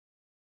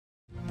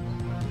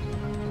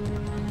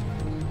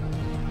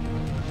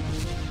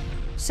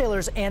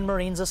Sailors and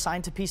Marines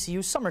assigned to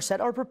PCU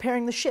Somerset are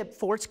preparing the ship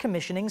for its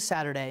commissioning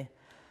Saturday.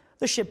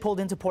 The ship pulled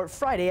into port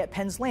Friday at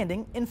Penn's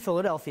Landing in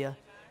Philadelphia.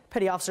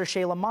 Petty Officer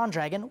Shayla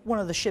Mondragon, one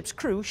of the ship's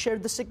crew,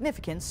 shared the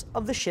significance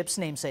of the ship's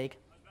namesake.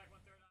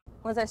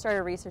 Once I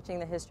started researching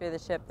the history of the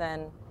ship,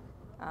 then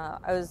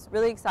I was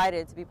really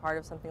excited to be part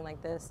of something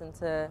like this and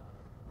to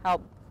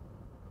help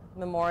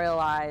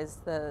memorialize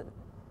the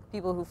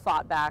people who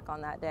fought back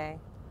on that day.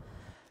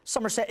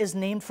 Somerset is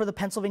named for the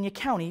Pennsylvania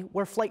county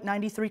where Flight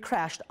 93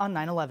 crashed on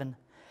 9/11.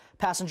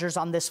 Passengers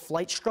on this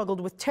flight struggled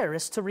with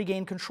terrorists to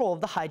regain control of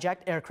the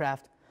hijacked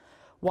aircraft.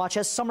 Watch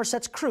as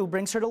Somerset's crew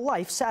brings her to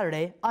life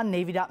Saturday on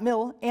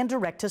Navy.mil and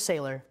direct to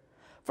sailor.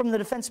 From the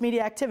Defense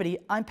Media Activity,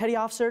 I'm Petty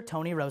Officer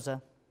Tony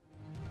Rosa.